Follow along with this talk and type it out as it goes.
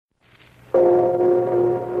Captain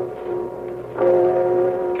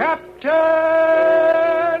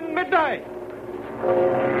Midnight!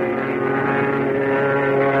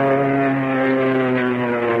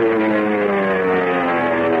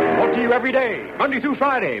 Brought to you every day, Monday through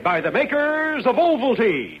Friday, by the makers of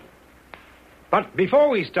Ovaltine. But before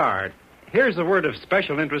we start, here's a word of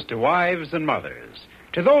special interest to wives and mothers,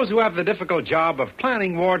 to those who have the difficult job of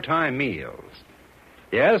planning wartime meals.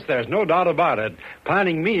 Yes, there's no doubt about it.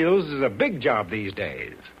 Planning meals is a big job these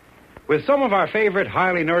days. With some of our favorite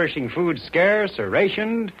highly nourishing foods scarce or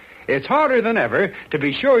rationed, it's harder than ever to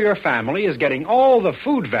be sure your family is getting all the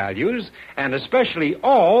food values and especially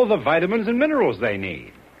all the vitamins and minerals they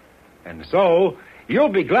need. And so, you'll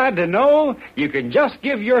be glad to know you can just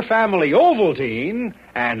give your family Ovaltine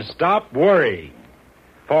and stop worrying.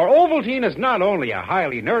 For Ovaltine is not only a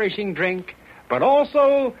highly nourishing drink, but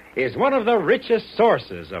also is one of the richest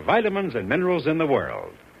sources of vitamins and minerals in the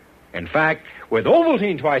world. In fact, with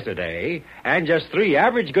Ovaltine twice a day and just 3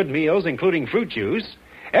 average good meals, including fruit juice,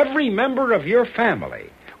 every member of your family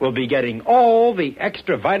will be getting all the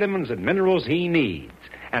extra vitamins and minerals he needs.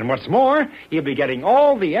 And what's more, he'll be getting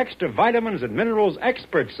all the extra vitamins and minerals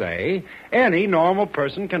experts say any normal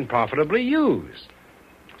person can profitably use.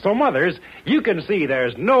 So, mothers, you can see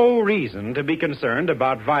there's no reason to be concerned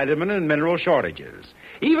about vitamin and mineral shortages,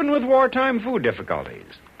 even with wartime food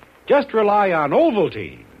difficulties. Just rely on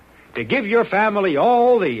Ovaltine to give your family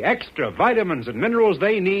all the extra vitamins and minerals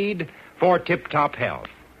they need for tip-top health.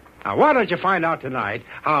 Now, why don't you find out tonight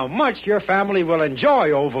how much your family will enjoy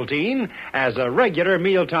Ovaltine as a regular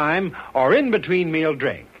mealtime or in-between meal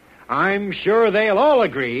drink? I'm sure they'll all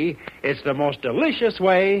agree it's the most delicious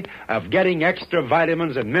way of getting extra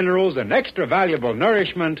vitamins and minerals and extra valuable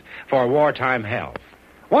nourishment for wartime health.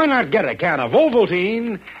 Why not get a can of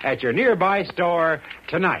Ovaltine at your nearby store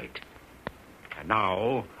tonight? And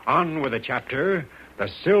now, on with the chapter, The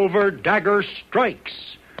Silver Dagger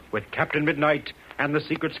Strikes, with Captain Midnight and the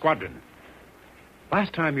Secret Squadron.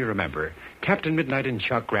 Last time, you remember, Captain Midnight and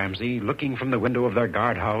Chuck Ramsey, looking from the window of their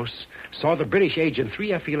guardhouse, saw the British agent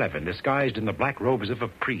 3F-11 disguised in the black robes of a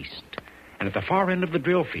priest. And at the far end of the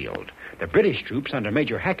drill field, the British troops under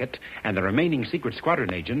Major Hackett and the remaining Secret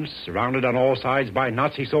Squadron agents, surrounded on all sides by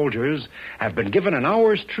Nazi soldiers, have been given an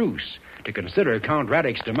hour's truce to consider Count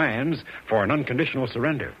Radek's demands for an unconditional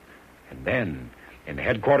surrender. And then, in the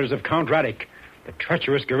headquarters of Count Radek, the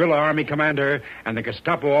treacherous guerrilla army commander and the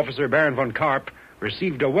Gestapo officer Baron von Karp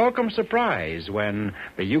received a welcome surprise when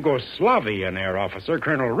the Yugoslavian air officer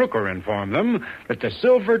Colonel Rooker informed them that the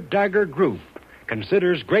Silver Dagger Group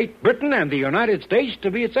considers Great Britain and the United States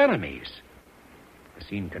to be its enemies. The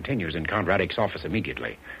scene continues in Count Radek's office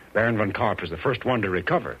immediately. Baron von Karp is the first one to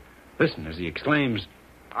recover. Listen as he exclaims,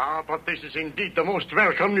 But this is indeed the most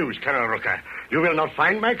welcome news, Colonel Rooker. You will not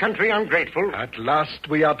find my country ungrateful. At last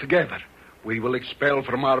we are together. We will expel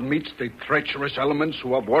from our midst the treacherous elements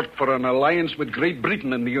who have worked for an alliance with Great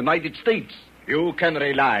Britain and the United States. You can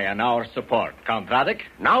rely on our support, Count Radek.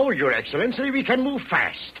 Now, Your Excellency, we can move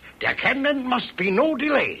fast. There can and must be no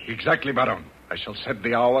delay. Exactly, Baron. I shall set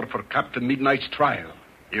the hour for Captain Midnight's trial.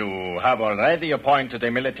 You have already appointed a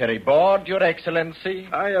military board, Your Excellency?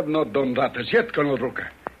 I have not done that as yet, Colonel Rooker.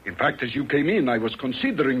 In fact, as you came in, I was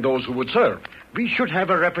considering those who would serve. We should have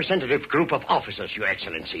a representative group of officers, Your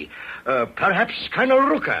Excellency. Perhaps Colonel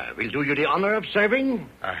Rooker will do you the honor of serving?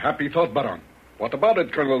 A happy thought, Baron. What about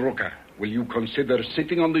it, Colonel Rooker? Will you consider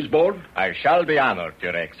sitting on this board? I shall be honored,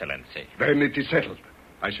 Your Excellency. Then it is settled.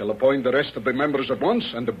 I shall appoint the rest of the members at once,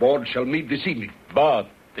 and the board shall meet this evening. But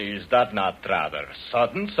is that not rather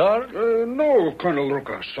sudden, sir? No, Colonel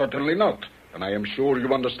Rooker, certainly not. And I am sure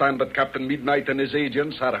you understand that Captain Midnight and his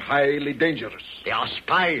agents are highly dangerous. They are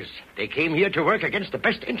spies. They came here to work against the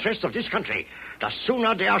best interests of this country. The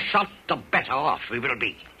sooner they are shot, the better off we will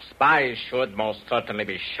be. Spies should most certainly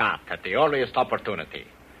be shot at the earliest opportunity.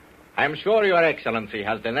 I am sure Your Excellency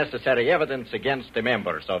has the necessary evidence against the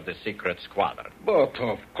members of the secret squadron. But,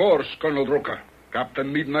 of course, Colonel Rooker.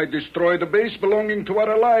 Captain Midnight destroyed a base belonging to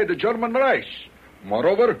our ally, the German Reich.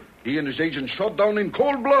 Moreover, he and his agents shot down in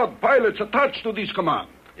cold blood pilots attached to this command.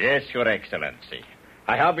 Yes, Your Excellency.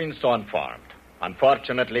 I have been so informed.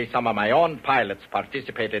 Unfortunately, some of my own pilots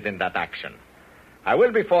participated in that action. I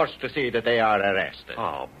will be forced to see that they are arrested.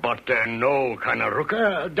 Oh, but no, Colonel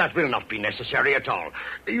Rooker. That will not be necessary at all.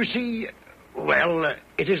 You see, well,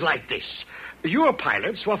 it is like this. Your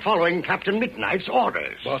pilots were following Captain Midnight's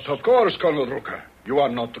orders. But, of course, Colonel Rooker, you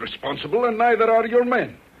are not responsible, and neither are your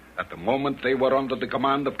men. At the moment, they were under the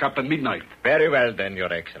command of Captain Midnight. Very well, then,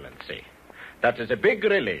 Your Excellency. That is a big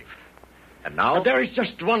relief. And now? There is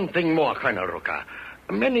just one thing more, Colonel Rooker.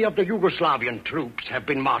 Many of the Yugoslavian troops have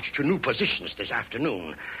been marched to new positions this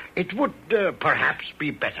afternoon. It would perhaps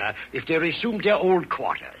be better if they resumed their old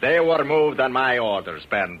quarters. They were moved on my orders,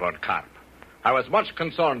 Baron von Karp. I was much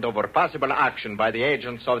concerned over possible action by the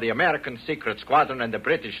agents of the American Secret Squadron and the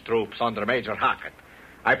British troops under Major Hackett.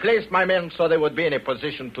 I placed my men so they would be in a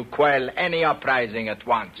position to quell any uprising at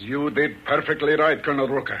once. You did perfectly right, Colonel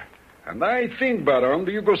Rooker. And I think, Baron,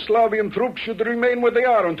 the Yugoslavian troops should remain where they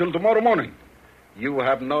are until tomorrow morning. You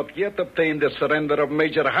have not yet obtained the surrender of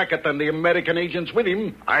Major Hackett and the American agents with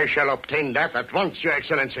him. I shall obtain that at once, Your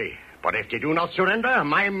Excellency. But if they do not surrender,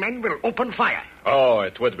 my men will open fire. Oh,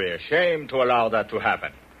 it would be a shame to allow that to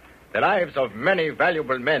happen. The lives of many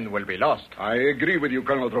valuable men will be lost. I agree with you,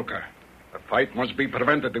 Colonel Rooker. The fight must be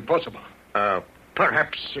prevented if possible.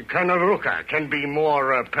 Perhaps Colonel Rooker can be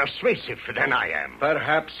more persuasive than I am.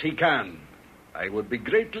 Perhaps he can. I would be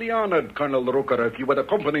greatly honored, Colonel Rooker, if you would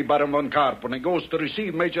accompany Baron von Karp when he goes to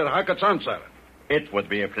receive Major Hackett's answer. It would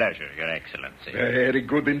be a pleasure, Your Excellency. Very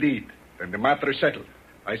good indeed. Then the matter is settled.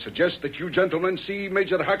 I suggest that you gentlemen see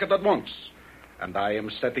Major Hackett at once. And I am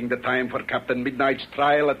setting the time for Captain Midnight's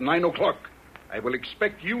trial at 9 o'clock. I will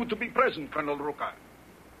expect you to be present, Colonel Rooker.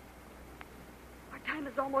 Our time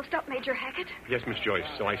is almost up, Major Hackett. Yes, Miss Joyce,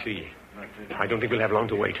 so I see. I don't think we'll have long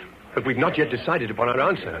to wait. But we've not yet decided upon our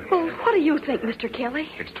answer. Well, what do you think, Mr. Kelly?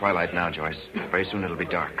 It's twilight now, Joyce. Very soon it'll be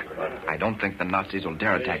dark. I don't think the Nazis will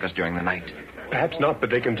dare attack us during the night. Perhaps not, but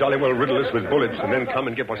they can jolly well riddle us with bullets and then come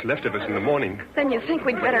and get what's left of us in the morning. Then you think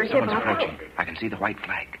we'd better give Someone's up? approaching. I can see the white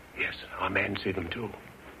flag. Yes, our men see them, too.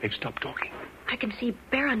 They've stopped talking. I can see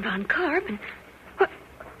Baron von Karp and... What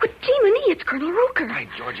demony, it's Colonel Rooker. By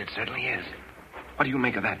George, it certainly is. What do you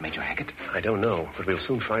make of that, Major Hackett? I don't know, but we'll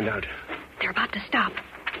soon find out. They're about to stop.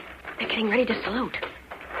 They're getting ready to salute.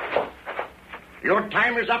 Your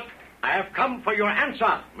time is up. I have come for your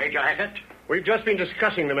answer, Major Hackett. We've just been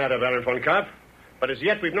discussing the matter, Baron von Karp. But as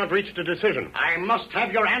yet, we've not reached a decision. I must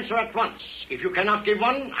have your answer at once. If you cannot give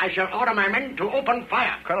one, I shall order my men to open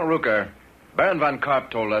fire. Colonel Rooker, Baron von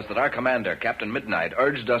Karp told us that our commander, Captain Midnight,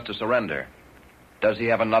 urged us to surrender. Does he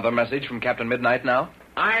have another message from Captain Midnight now?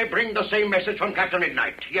 I bring the same message from Captain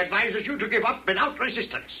Midnight. He advises you to give up without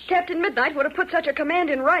resistance. Captain Midnight would have put such a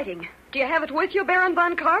command in writing. Do you have it with you, Baron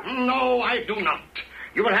von Karp? No, I do not.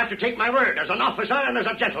 You will have to take my word as an officer and as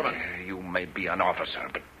a gentleman. You may be an officer,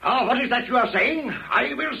 but... Oh, what is that you are saying?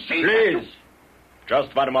 I will see... Please,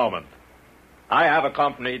 just one moment. I have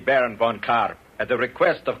accompanied Baron von Karp at the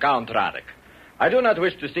request of Count Radek. I do not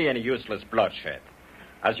wish to see any useless bloodshed.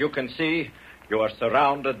 As you can see, you are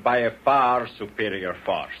surrounded by a far superior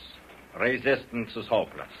force. Resistance is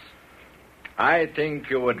hopeless. I think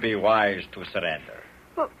you would be wise to surrender.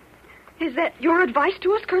 Well, is that your advice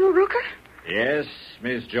to us, Colonel Rooker? Yes,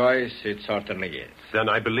 Miss Joyce, it certainly is. Then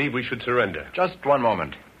I believe we should surrender. Just one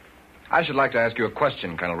moment. I should like to ask you a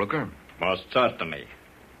question, Colonel Rooker. Most certainly.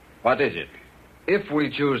 What is it? If we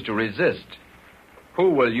choose to resist, who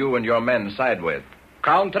will you and your men side with?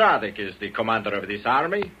 Count Radek is the commander of this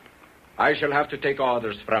army. I shall have to take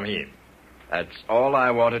orders from him. That's all I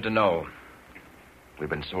wanted to know. We've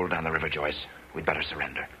been sold down the river, Joyce. We'd better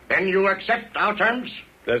surrender. Then you accept our terms?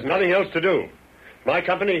 There's nothing else to do. My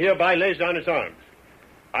company hereby lays down its arms.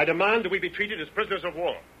 I demand that we be treated as prisoners of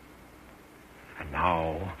war. And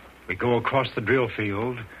now we go across the drill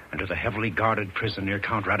field and to the heavily guarded prison near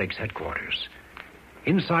Count Radek's headquarters.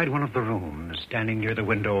 Inside one of the rooms, standing near the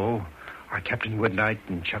window, are Captain Midnight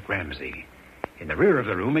and Chuck Ramsey. In the rear of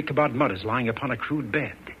the room, Ichabod Mudd is lying upon a crude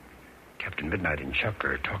bed. Captain Midnight and Chuck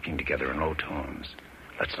are talking together in low tones.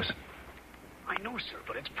 Let's listen. I know, sir,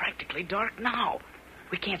 but it's practically dark now.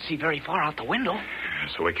 We can't see very far out the window.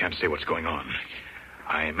 So we can't say what's going on.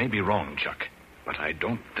 I may be wrong, Chuck, but I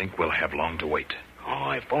don't think we'll have long to wait.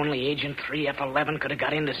 Oh, if only Agent 3F11 could have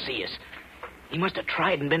got in to see us. He must have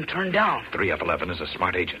tried and been turned down. 3F11 is a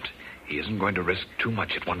smart agent. He isn't going to risk too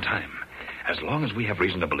much at one time. As long as we have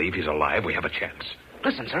reason to believe he's alive, we have a chance.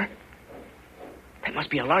 Listen, sir. That must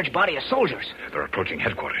be a large body of soldiers. They're approaching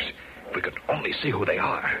headquarters. If we could only see who they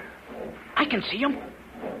are. I can see them.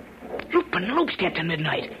 Look, Penelope's Captain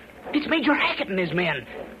Midnight. It's Major Hackett and his men.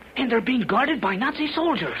 And they're being guarded by Nazi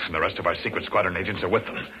soldiers. And the rest of our secret squadron agents are with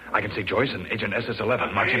them. I can see Joyce and Agent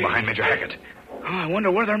SS-11 marching behind Major Hackett. Oh, I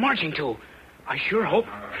wonder where they're marching to. I sure hope...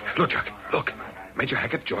 Look, Chuck, look. Major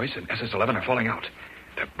Hackett, Joyce, and SS-11 are falling out.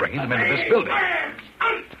 They're bringing them into this building.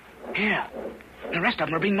 Yeah. The rest of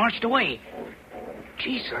them are being marched away.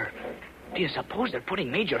 Gee, sir. Do you suppose they're putting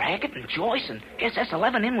Major Hackett and Joyce and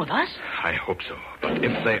SS-11 in with us? I hope so. But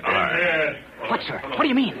if they are... What, sir? What do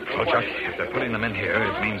you mean? Well, Chuck, if they're putting them in here,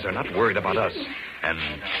 it means they're not worried about us. And,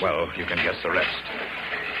 well, you can guess the rest.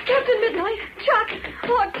 Captain Midnight, Chuck.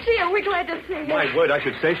 Oh, gee, are we glad to see you. My word, I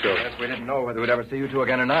should say so. Yes, we didn't know whether we'd ever see you two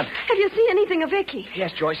again or not. Have you seen anything of Icky?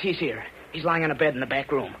 Yes, Joyce, he's here. He's lying on a bed in the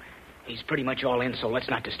back room. He's pretty much all in, so let's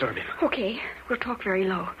not disturb him. Okay, we'll talk very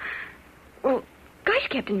low. Well, gosh,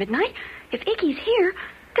 Captain Midnight, if Icky's here,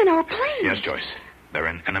 then our plane... Yes, Joyce. They're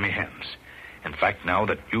in enemy hands. In fact, now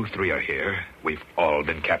that you three are here, we've all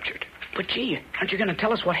been captured. But, gee, aren't you going to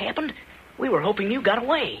tell us what happened? We were hoping you got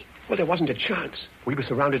away. Well, there wasn't a chance. We were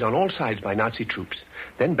surrounded on all sides by Nazi troops.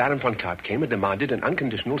 Then Baron von Karp came and demanded an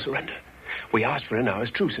unconditional surrender. We asked for an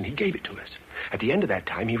hour's truce, and he gave it to us. At the end of that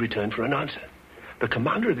time, he returned for an answer. The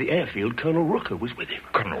commander of the airfield, Colonel Rooker, was with him.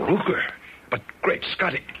 Colonel Rooker? But great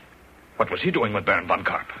Scotty. What was he doing with Baron von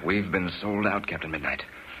Karp? We've been sold out, Captain Midnight.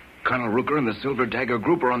 Colonel Rooker and the Silver Dagger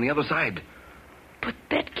group are on the other side. But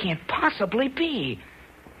that can't possibly be.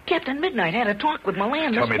 Captain Midnight had a talk with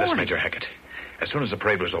Milan Tell me morning. this, Major Hackett. As soon as the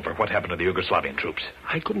parade was over, what happened to the Yugoslavian troops?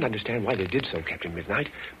 I couldn't understand why they did so, Captain Midnight,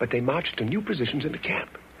 but they marched to new positions in the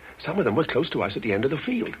camp. Some of them were close to us at the end of the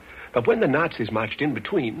field. But when the Nazis marched in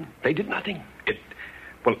between, they did nothing. It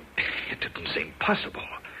didn't seem possible.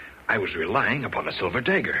 I was relying upon the Silver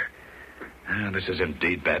Dagger. This is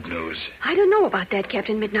indeed bad news. I don't know about that,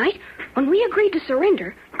 Captain Midnight. When we agreed to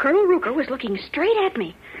surrender, Colonel Rooker was looking straight at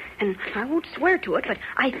me. And I won't swear to it, but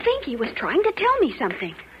I think he was trying to tell me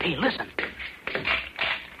something. Hey, listen.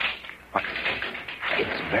 What?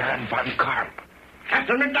 It's Baron von Karp.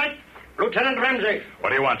 Captain Midnight, Lieutenant Ramsey. What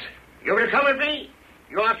do you want? You will come with me.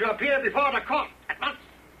 You are to appear before the court at once.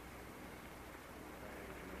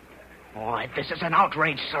 Oh, this is an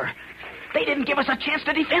outrage, sir. They didn't give us a chance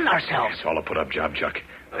to defend ourselves. It's all a put-up job, Chuck.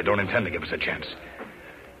 They don't intend to give us a chance.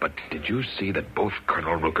 But did you see that both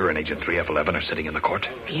Colonel Rooker and Agent 3F11 are sitting in the court?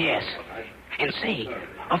 Yes. And say,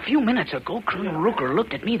 a few minutes ago, Colonel Rooker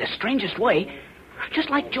looked at me the strangest way, just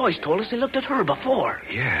like Joyce told us he looked at her before.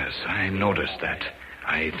 Yes, I noticed that.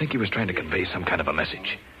 I think he was trying to convey some kind of a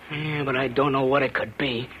message. Yeah, but I don't know what it could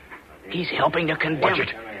be. He's helping to condemn... Watch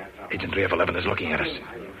it. Agent 3F11 is looking at us.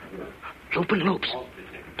 Loop and Loops.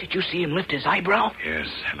 Did you see him lift his eyebrow? Yes,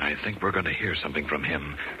 and I think we're going to hear something from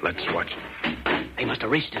him. Let's watch. They must have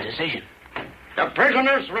reached a decision. The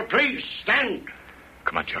prisoners will please stand.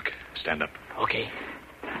 Come on, Chuck. Stand up. Okay.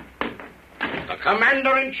 The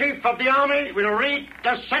Commander-in-Chief of the Army will read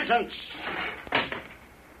the sentence.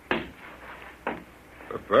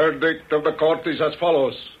 The verdict of the court is as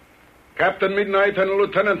follows. Captain Midnight and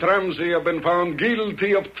Lieutenant Ramsey have been found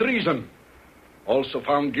guilty of treason. Also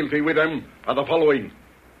found guilty with them are the following.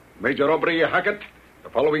 Major Aubrey Hackett, the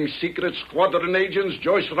following secret squadron agents,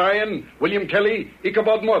 Joyce Ryan, William Kelly,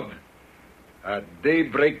 Ichabod Mudd. At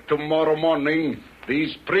daybreak tomorrow morning,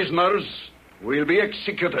 these prisoners will be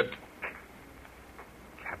executed.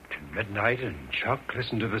 Captain Midnight and Chuck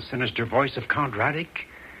listened to the sinister voice of Count Radek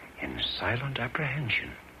in silent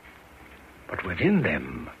apprehension. But within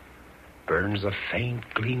them burns a faint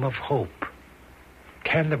gleam of hope.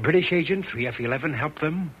 Can the British agent 3F11 help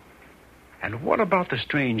them? And what about the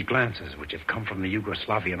strange glances which have come from the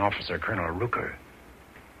Yugoslavian officer, Colonel Rooker?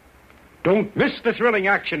 Don't miss the thrilling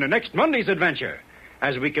action in next Monday's adventure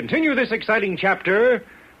as we continue this exciting chapter,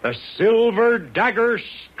 The Silver Dagger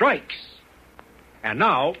Strikes. And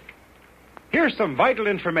now, here's some vital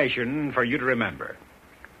information for you to remember.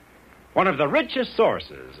 One of the richest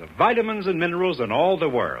sources of vitamins and minerals in all the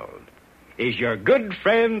world is your good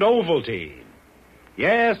friend Ovaltine.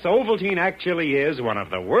 Yes, Ovaltine actually is one of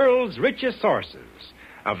the world's richest sources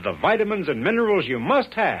of the vitamins and minerals you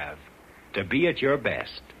must have to be at your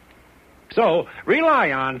best. So,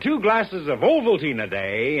 rely on 2 glasses of Ovaltine a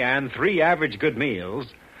day and 3 average good meals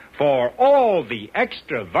for all the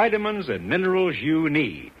extra vitamins and minerals you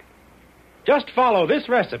need. Just follow this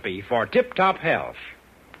recipe for tip-top health.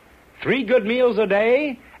 3 good meals a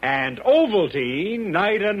day and Ovaltine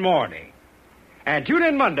night and morning. And tune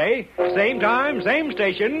in Monday, same time, same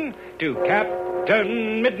station, to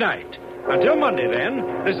Captain Midnight. Until Monday, then,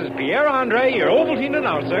 this is Pierre Andre, your Ovaltine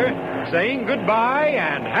announcer, saying goodbye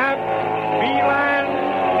and happy landing.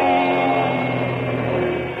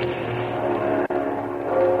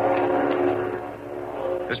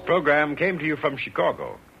 This program came to you from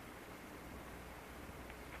Chicago.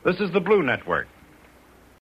 This is the Blue Network.